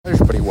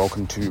everybody,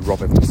 welcome to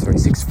Rob Evans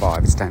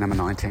 365. It's day number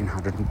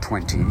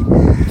 1920.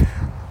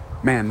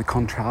 Man, the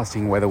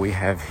contrasting weather we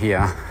have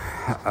here,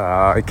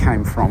 it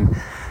came from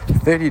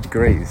 30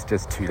 degrees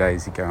just 2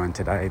 days ago, and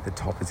today the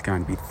top is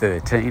going to be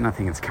 13. I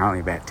think it's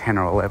currently about 10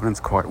 or 11. It's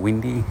quite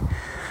windy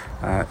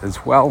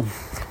as well,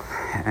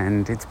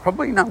 and it's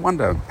probably no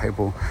wonder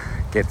people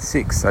get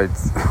sick. So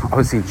I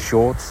was in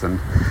shorts and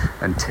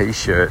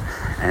t-shirt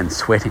and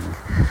sweating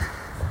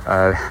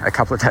a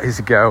couple of days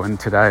ago, and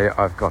today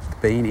I've got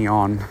the beanie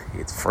on.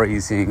 It's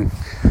freezing,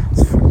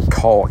 it's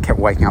cold. I kept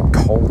waking up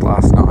cold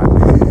last night.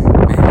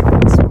 Man,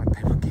 that's why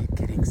people keep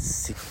getting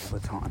sick all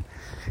the time.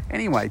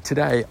 Anyway,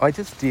 today I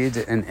just did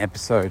an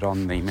episode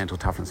on the Mental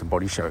Toughness and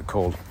Body Show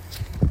called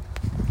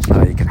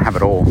You Can Have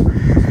It All,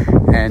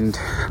 and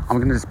I'm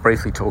going to just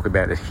briefly talk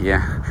about it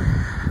here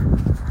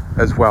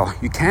as well.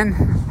 You can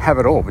have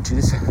it all, but you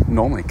just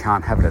normally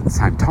can't have it at the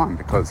same time,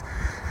 because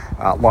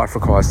life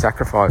requires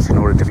sacrifice in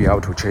order to be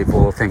able to achieve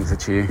all the things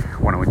that you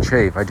want to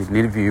achieve. I did an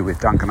interview with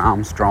Duncan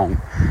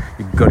Armstrong.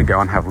 You've got to go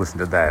and have a listen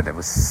to that. It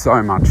was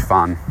so much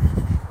fun.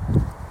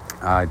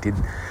 I did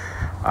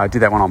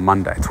that one on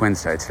Monday. It's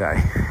Wednesday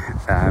today.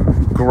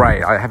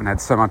 Great. I haven't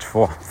had so much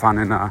fun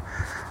in a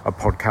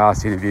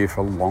podcast interview for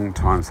a long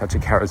time. Such a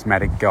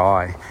charismatic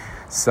guy.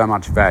 So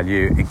much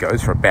value. It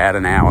goes for about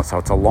an hour, so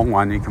it's a long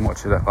one. You can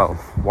watch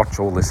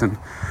or listen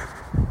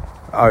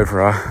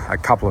over a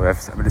couple of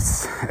episodes,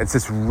 but it's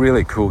just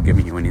really cool,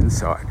 giving you an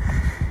insight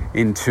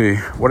into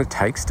what it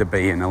takes to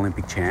be an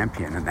Olympic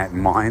champion, and that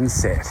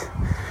mindset,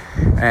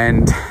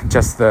 and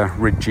just the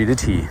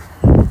rigidity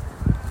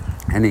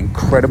and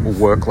incredible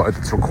workload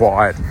that's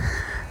required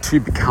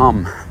to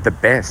become the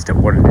best at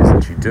what it is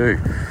that you do.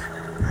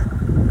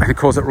 And of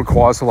course, it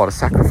requires a lot of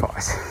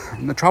sacrifice.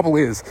 And the trouble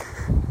is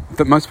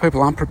that most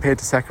people aren't prepared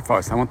to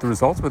sacrifice. They want the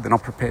results, but they're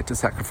not prepared to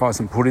sacrifice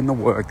and put in the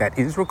work that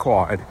is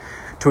required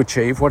to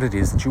achieve what it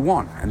is that you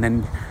want. And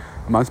then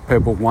most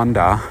people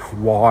wonder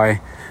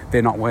why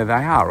they're not where they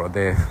are, or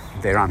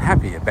they're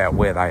unhappy about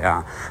where they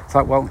are. It's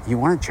like, well, you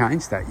want to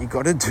change that. You've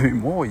got to do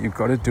more. You've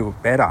got to do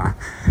it better.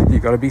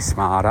 You've got to be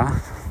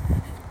smarter,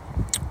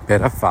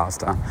 better,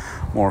 faster,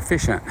 more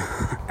efficient.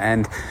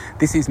 And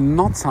this is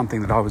not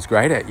something that I was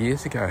great at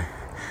years ago.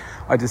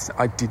 I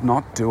did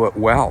not do it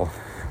well.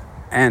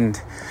 And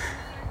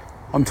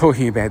I'm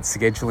talking about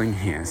scheduling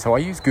here. So I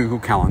use Google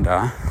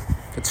Calendar.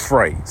 It's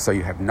free, so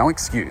you have no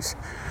excuse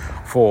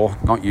for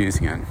not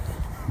using it.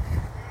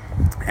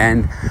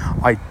 And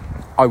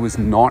I was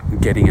not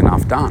getting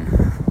enough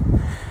done.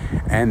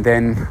 And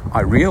then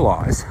I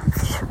realized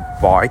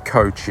by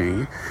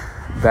coaching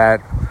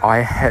that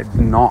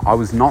I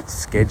was not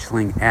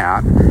scheduling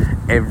out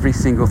every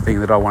single thing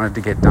that I wanted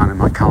to get done in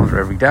my calendar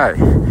every day.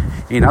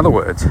 In other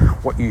words,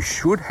 what you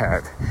should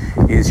have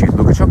is you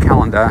look at your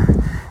calendar,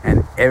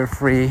 and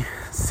every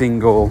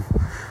single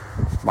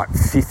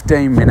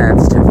 15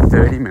 minutes to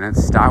 30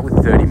 minutes, start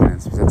with 30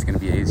 minutes because that's going to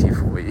be easier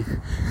for you.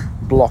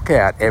 Block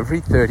out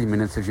every 30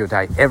 minutes of your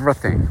day.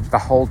 Everything, the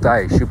whole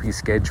day should be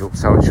scheduled.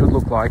 So it should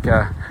look like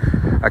a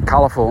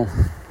colourful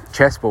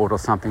chessboard or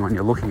something when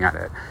you're looking at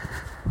it.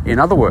 In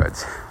other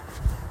words,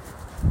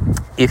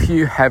 if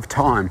you have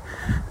time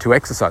to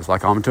exercise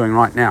like I'm doing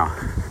right now,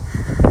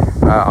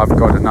 I've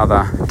got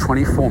another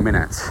 24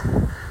 minutes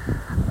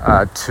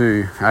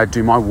to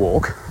do my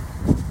walk.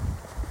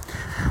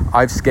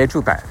 I've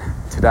scheduled that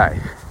today.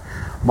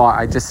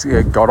 I just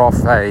got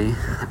off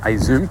a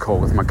Zoom call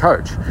with my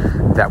coach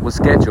that was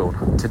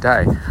scheduled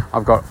today.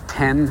 I've got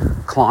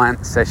 10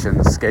 client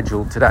sessions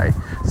scheduled today.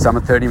 Some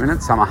are 30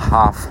 minutes, some are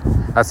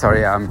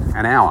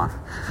an hour.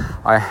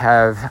 I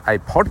have a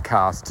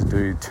podcast to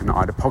do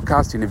tonight, a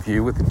podcast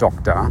interview with a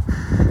doctor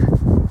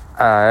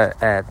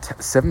at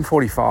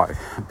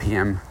 7:45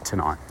 p.m.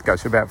 tonight. It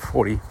goes for about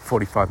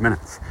 45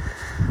 minutes.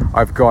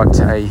 I've got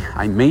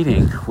a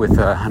meeting with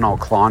an old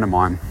client of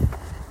mine,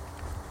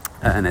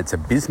 and it's a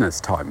business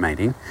type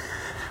meeting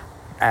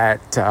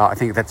at, I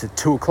think that's at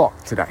 2:00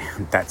 today.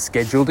 That's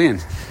scheduled in.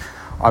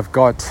 I've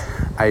got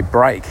a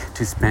break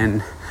to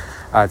spend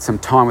some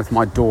time with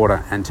my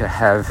daughter and to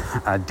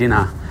have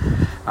dinner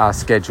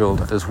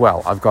scheduled as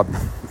well.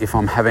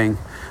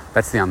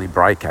 That's the only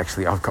break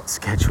actually I've got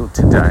scheduled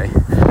today.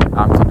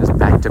 I'm just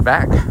back to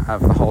back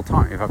for the whole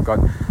time. If I've got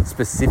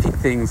specific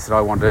things that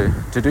I want to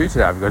do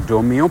today, I've got to do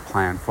a meal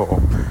plan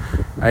for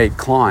a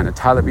client, a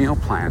tailored meal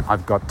plan.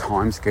 I've got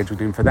time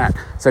scheduled in for that.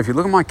 So if you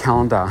look at my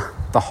calendar,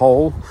 the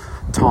whole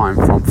time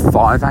from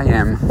 5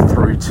 a.m.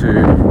 through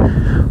to,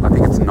 I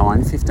think it's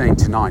 9:15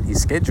 tonight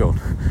is scheduled.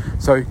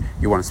 So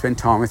you want to spend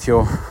time with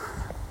your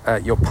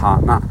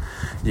partner,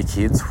 your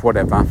kids,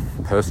 whatever,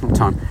 personal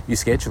time, you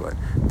schedule it.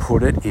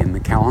 Put it in the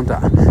calendar.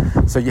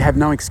 So you have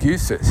no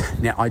excuses.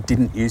 Now, I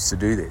didn't used to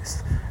do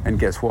this. And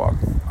guess what?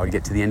 I'd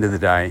get to the end of the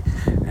day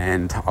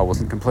and I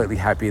wasn't completely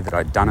happy that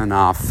I'd done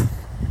enough.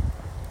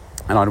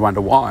 And I'd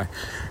wonder why.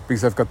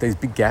 Because I've got these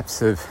big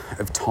gaps of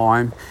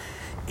time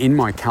in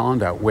my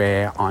calendar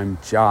where I'm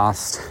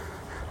just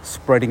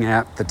spreading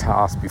out the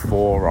task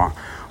before.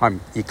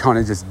 You're kind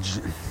of just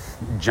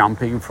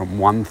jumping from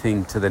one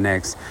thing to the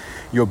next.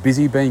 You're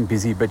busy being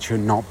busy, but you're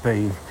not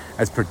being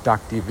as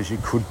productive as you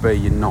could be.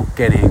 You're not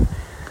getting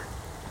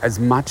as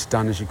much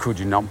done as you could.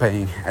 You're not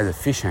being as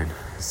efficient.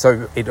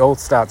 So it all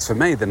starts for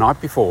me the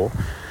night before,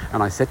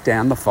 and I set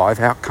down the 5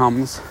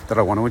 outcomes that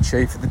I want to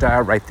achieve for the day. I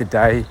rate the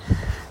day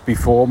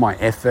before, my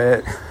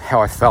effort,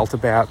 how I felt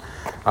about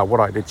what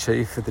I'd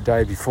achieved for the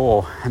day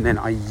before, and then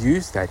I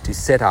use that to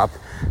set up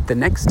the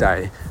next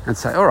day and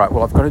say, all right,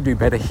 well, I've got to do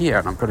better here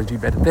and I've got to do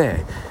better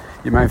there.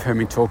 You may have heard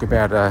me talk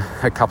about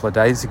a couple of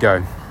days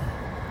ago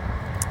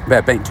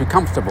about being too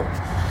comfortable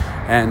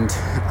and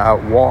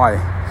why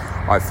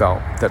I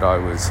felt that I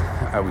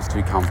was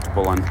too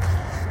comfortable, and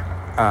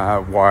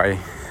why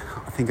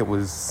I think it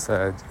was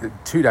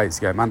 2 days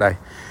ago, Monday,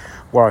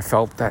 where I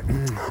felt that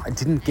I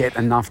didn't get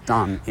enough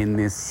done in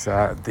this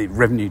the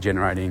revenue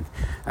generating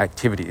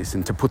activities,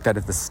 and to put that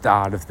at the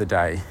start of the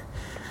day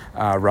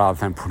rather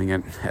than putting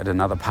it at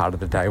another part of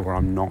the day where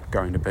I'm not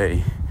going to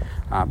be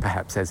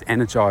perhaps as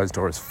energized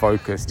or as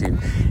focused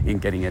in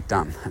getting it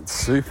done. It's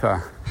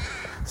super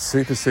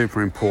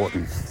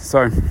important.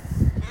 So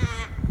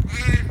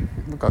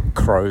I've got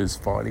crows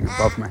fighting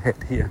above my head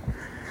here.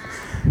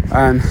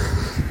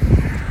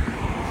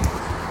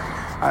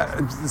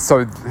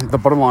 So the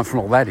bottom line from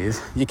all that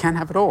is you can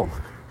have it all,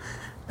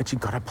 but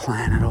you've got to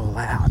plan it all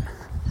out.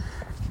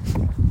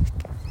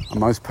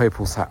 Most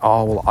people say,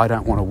 oh, well, I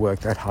don't want to work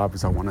that hard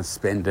because I want to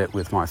spend it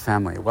with my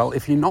family. Well,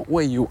 if you're not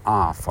where you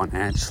are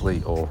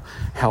financially or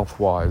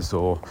health-wise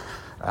or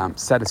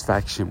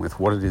satisfaction with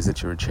what it is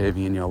that you're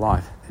achieving in your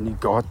life, then you've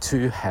got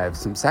to have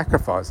some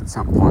sacrifice at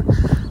some point.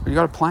 But you've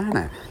got to plan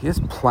it.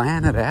 Just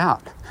plan it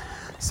out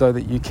so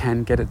that you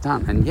can get it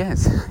done. And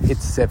yes,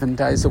 it's 7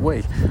 days a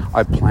week.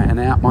 I plan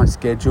out my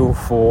schedule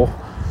for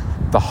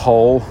the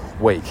whole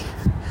week.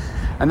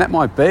 And that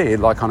might be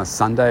like on a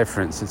Sunday,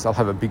 for instance, I'll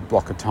have a big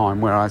block of time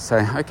where I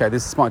say, okay,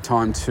 this is my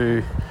time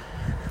to,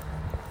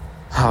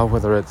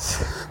 whether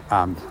it's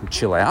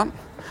chill out,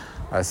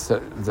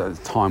 the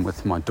time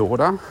with my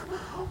daughter,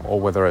 or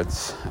whether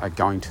it's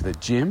going to the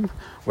gym,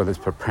 whether it's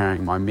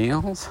preparing my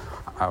meals,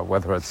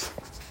 whether it's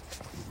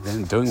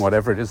then doing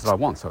whatever it is that I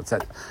want. So it's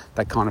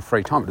that kind of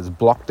free time. It is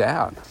blocked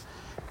out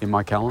in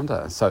my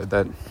calendar so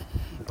that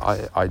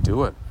I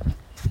do it.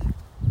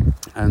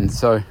 And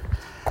so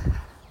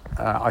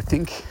I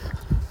think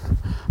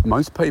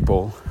most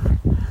people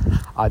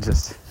are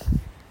just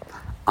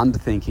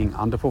underthinking,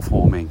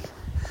 underperforming,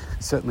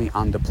 certainly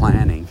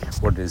underplanning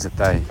what it is that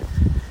they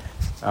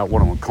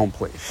want to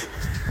accomplish.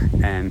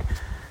 And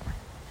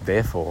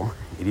therefore,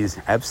 it is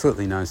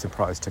absolutely no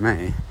surprise to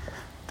me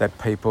that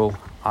people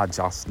are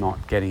just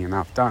not getting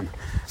enough done.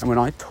 And when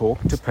I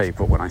talk to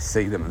people, when I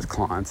see them as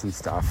clients and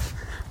stuff,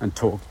 and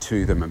talk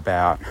to them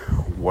about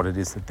what it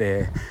is that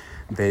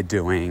they're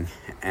doing,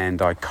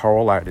 and I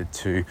correlate it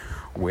to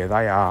where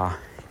they are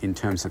in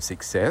terms of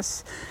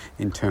success,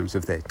 in terms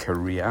of their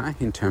career,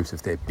 in terms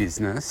of their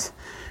business,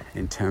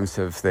 in terms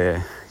of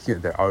their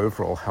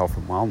overall health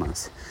and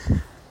wellness.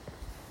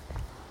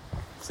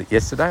 So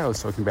yesterday I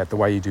was talking about the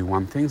way you do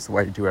one thing is the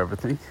way you do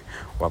everything.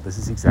 Well, this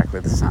is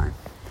exactly the same.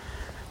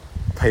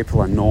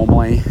 People are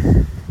normally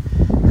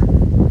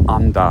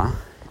under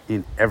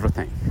in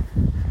everything.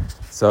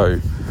 So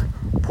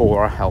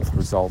poorer health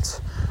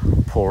results,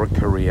 poorer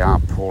career,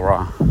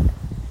 poorer,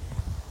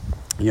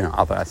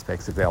 other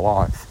aspects of their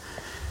life.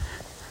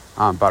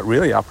 But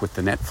really up with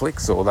the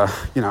Netflix or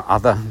the,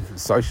 other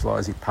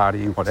socialising,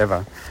 partying,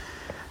 whatever,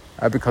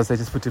 because they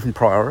just put different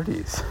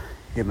priorities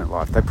in their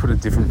life. They put a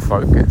different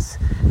focus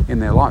in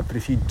their life. But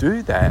if you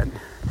do that,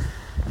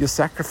 you're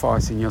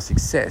sacrificing your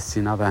success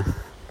in other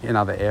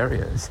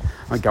areas.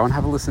 Go and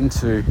have a listen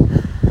to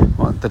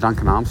the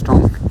Duncan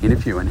Armstrong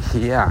interview and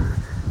hear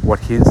what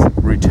his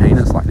routine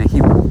is like. Now, he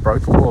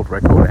broke a world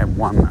record and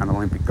won an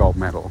Olympic gold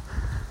medal,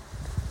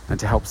 and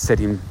to help set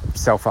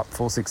himself up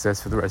for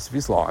success for the rest of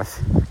his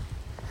life.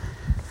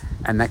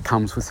 And that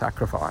comes with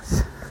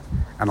sacrifice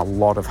and a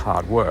lot of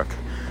hard work.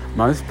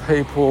 Most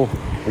people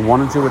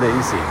want to do it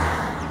easy,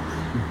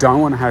 don't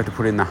want to have to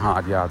put in the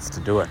hard yards to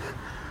do it.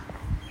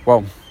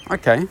 Well,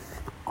 okay,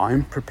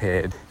 I'm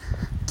prepared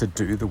to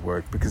do the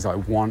work because I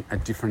want a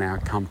different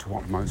outcome to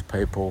what most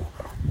people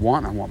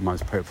want and what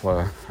most people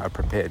are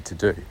prepared to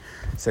do.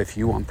 So if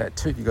you want that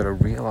too, you've got to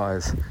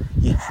realise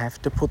you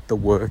have to put the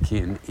work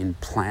in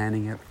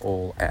planning it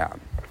all out.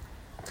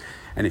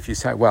 And if you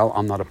say, well,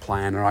 I'm not a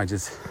planner, I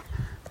just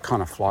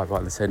kind of fly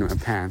by the seat of my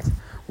pants,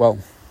 well,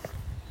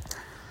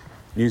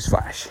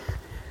 newsflash,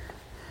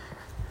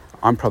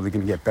 I'm probably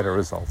going to get better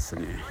results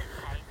than you,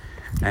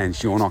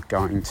 and you're not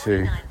going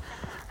to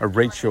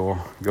reach your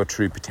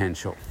true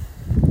potential.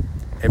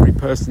 Every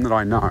person that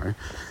I know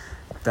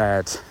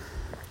that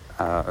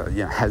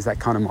has that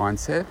kind of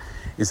mindset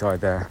is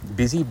either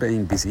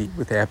being busy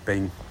without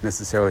being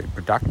necessarily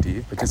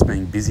productive, but just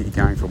being busy,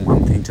 going from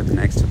one thing to the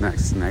next, to the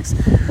next, to the next,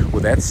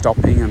 without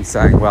stopping and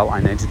saying, well, I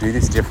need to do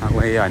this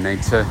differently, I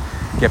need to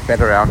get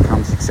better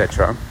outcomes,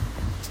 etc.,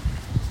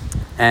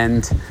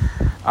 and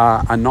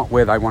are not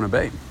where they want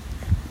to be.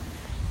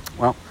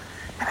 Well,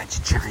 how about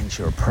you change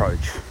your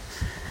approach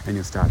and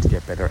you'll start to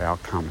get better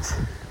outcomes?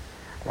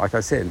 Like I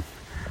said,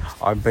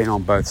 I've been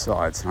on both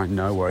sides, and I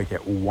know where I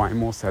get way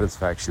more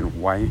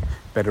satisfaction, way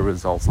better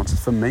results, not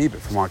just for me,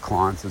 but for my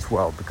clients as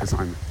well, because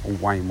I'm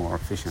way more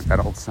efficient. That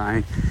old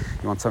saying,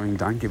 you want something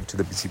done, give it to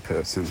the busy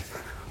person.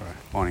 All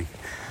right, morning.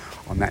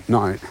 On that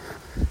note,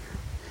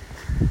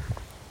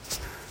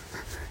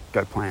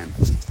 go plan.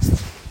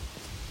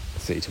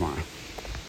 See you tomorrow.